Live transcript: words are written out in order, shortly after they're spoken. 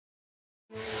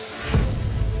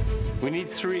We need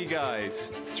 3 guys,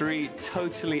 3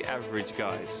 totally average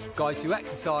guys. Guys who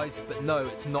exercise but know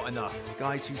it's not enough.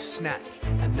 Guys who snack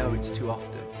and know it's too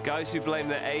often. Guys who blame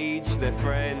their age, their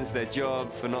friends, their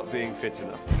job for not being fit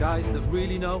enough. Guys that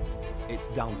really know it's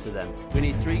down to them. We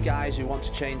need 3 guys who want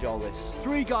to change all this.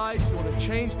 3 guys who want to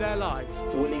change their lives.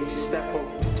 Willing to step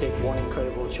up, take one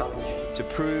incredible challenge. To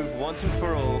prove once and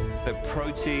for all that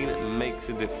protein makes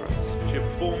a difference. To your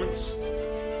performance,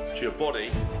 to your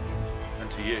body, and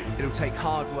to you. It'll take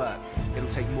hard work. It'll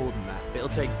take more than that. It'll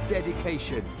take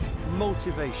dedication,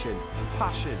 motivation,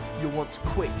 passion. You'll want to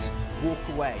quit, walk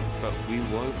away. But we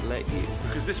won't let you.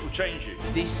 Because this will change you.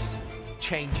 This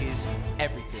changes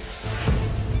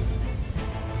everything.